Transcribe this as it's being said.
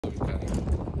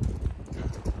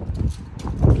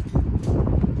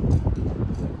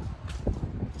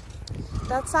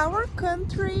That's our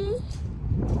country.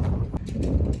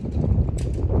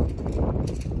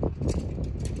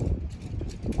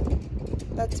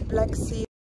 That's Black Sea.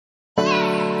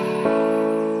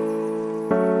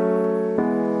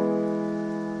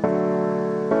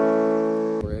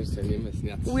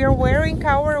 We are wearing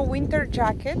our winter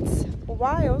jackets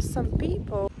while some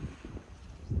people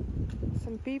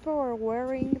are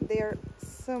wearing their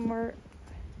summer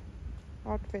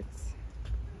outfits.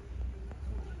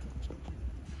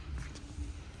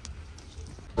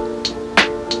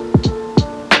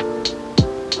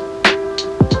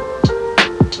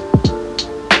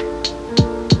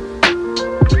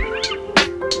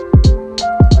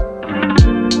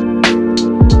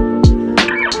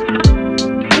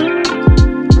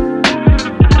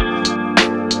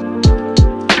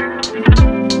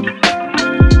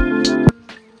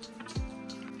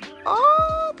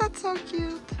 So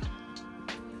cute.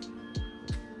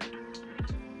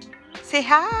 Say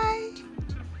hi.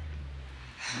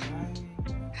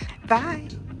 Bye.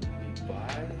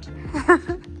 Bye.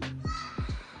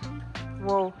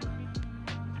 Whoa.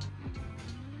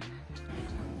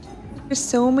 There's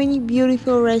so many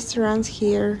beautiful restaurants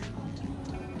here.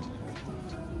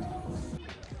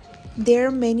 There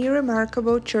are many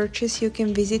remarkable churches you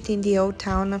can visit in the old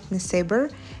town of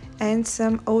Nesebur, and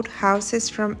some old houses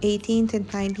from 18th and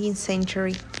 19th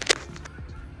century.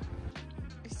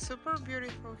 It's super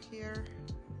beautiful here.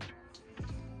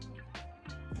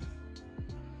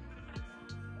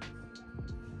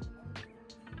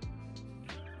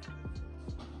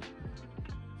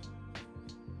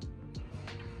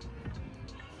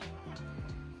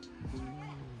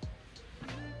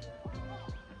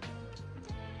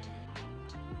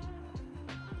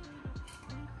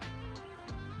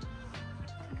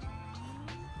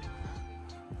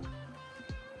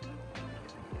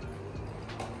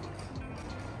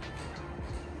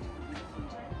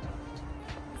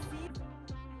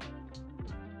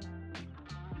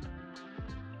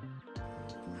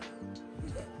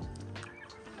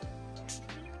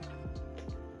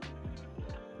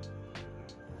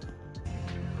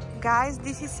 Guys,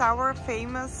 this is our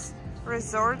famous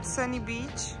resort, Sunny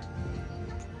Beach.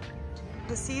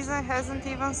 The season hasn't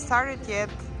even started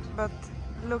yet, but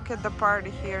look at the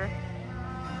party here.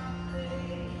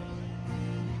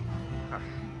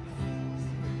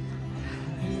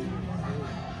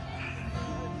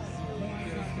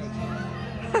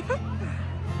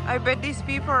 I bet these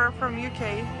people are from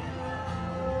UK.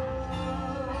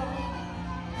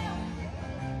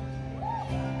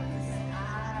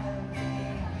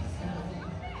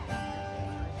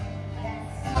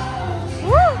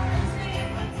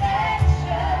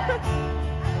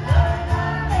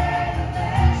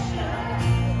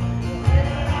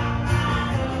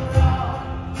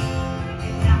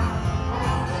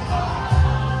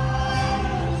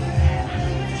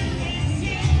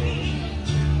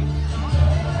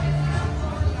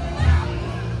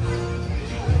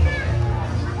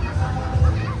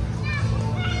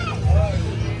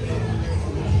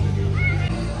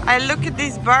 I look at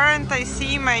this bar and I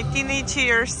see my teenage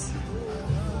years.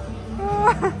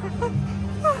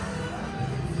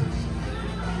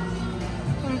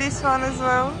 And this one as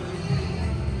well.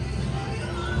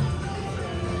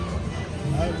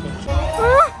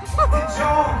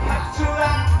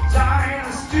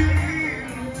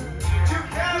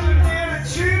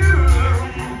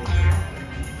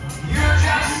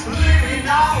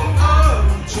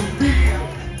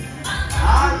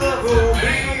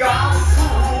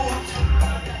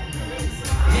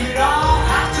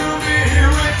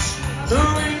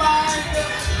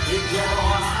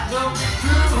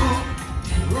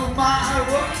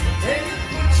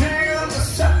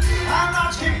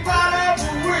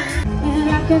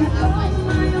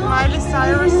 Miley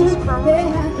Cyrus is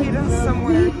probably hidden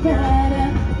somewhere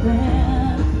here.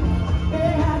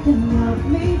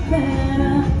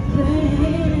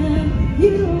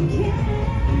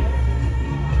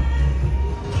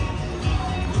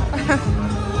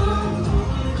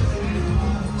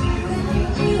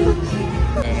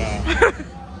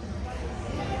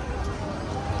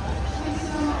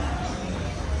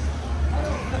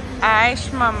 Ai,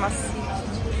 mamacita.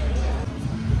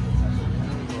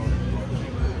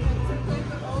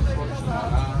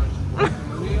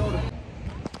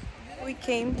 We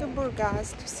came to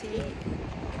Burgas to see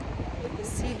the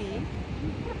city.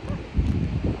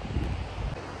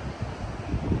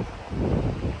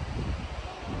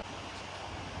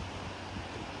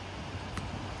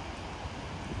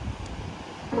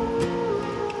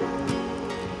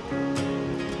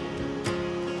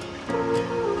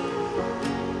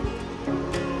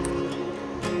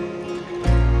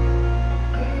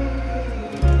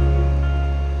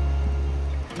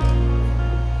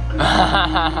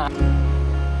 So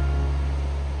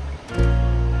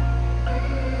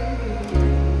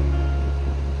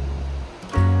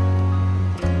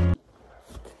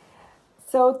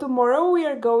tomorrow we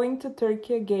are going to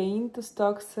Turkey again to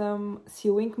stock some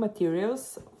sewing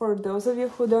materials. For those of you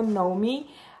who don't know me,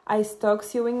 I stock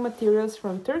sewing materials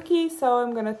from Turkey, so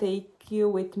I'm gonna take you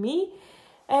with me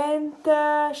and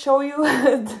show you.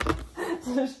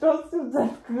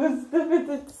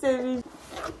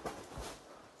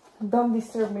 Don't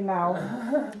disturb me now.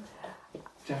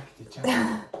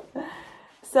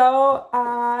 So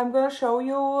I'm gonna show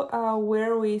you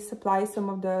where we supply some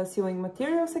of the sewing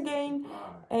materials again,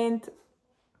 and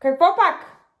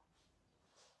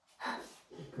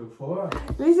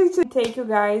Listen to take you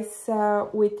guys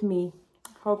with me.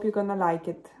 Hope you're gonna like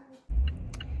it.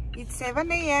 It's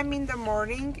 7 a.m. in the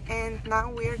morning and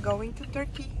now we're going to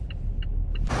Turkey.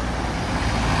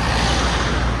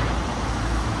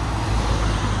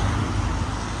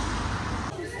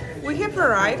 We have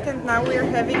arrived and now we are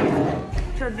having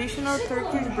traditional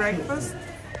Turkish breakfast,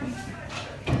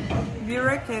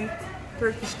 börek and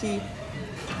Turkish tea.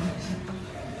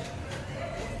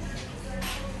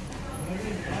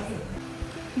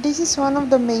 This is one of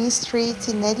the main streets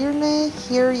in Edirne.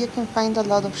 Here you can find a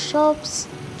lot of shops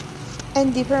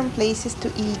and different places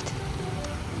to eat.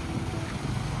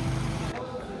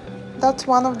 That's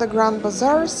one of the grand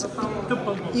bazaars.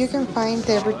 You can find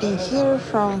everything here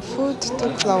from food to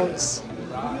clothes.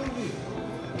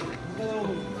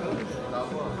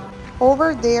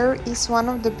 Over there is one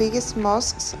of the biggest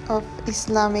mosques of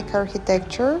Islamic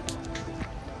architecture.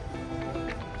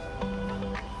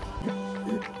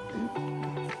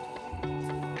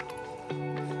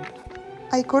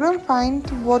 I couldn't find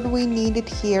what we needed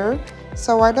here,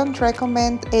 so I don't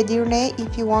recommend Edirne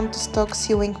if you want to stock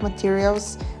sewing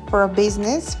materials for a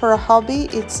business. For a hobby,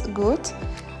 it's good,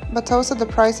 but also the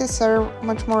prices are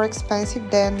much more expensive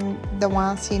than the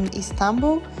ones in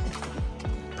Istanbul.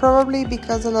 Probably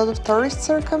because a lot of tourists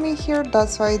are coming here,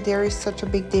 that's why there is such a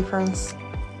big difference.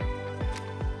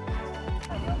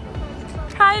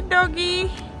 Hi, doggy!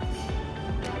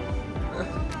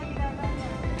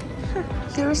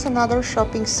 Here's another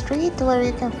shopping street where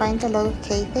you can find a lot of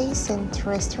cafes and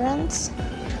restaurants,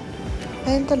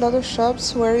 and a lot of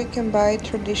shops where you can buy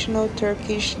traditional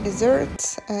Turkish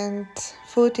desserts and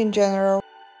food in general.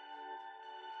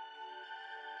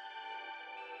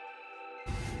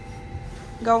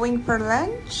 Going for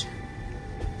lunch?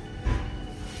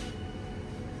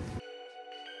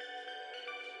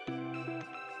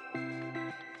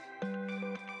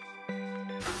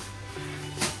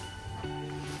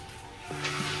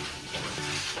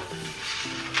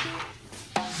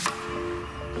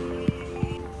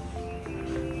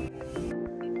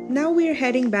 Now we're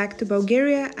heading back to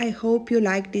Bulgaria. I hope you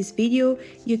liked this video.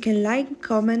 You can like,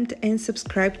 comment and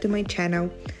subscribe to my channel.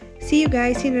 See you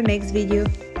guys in the next video.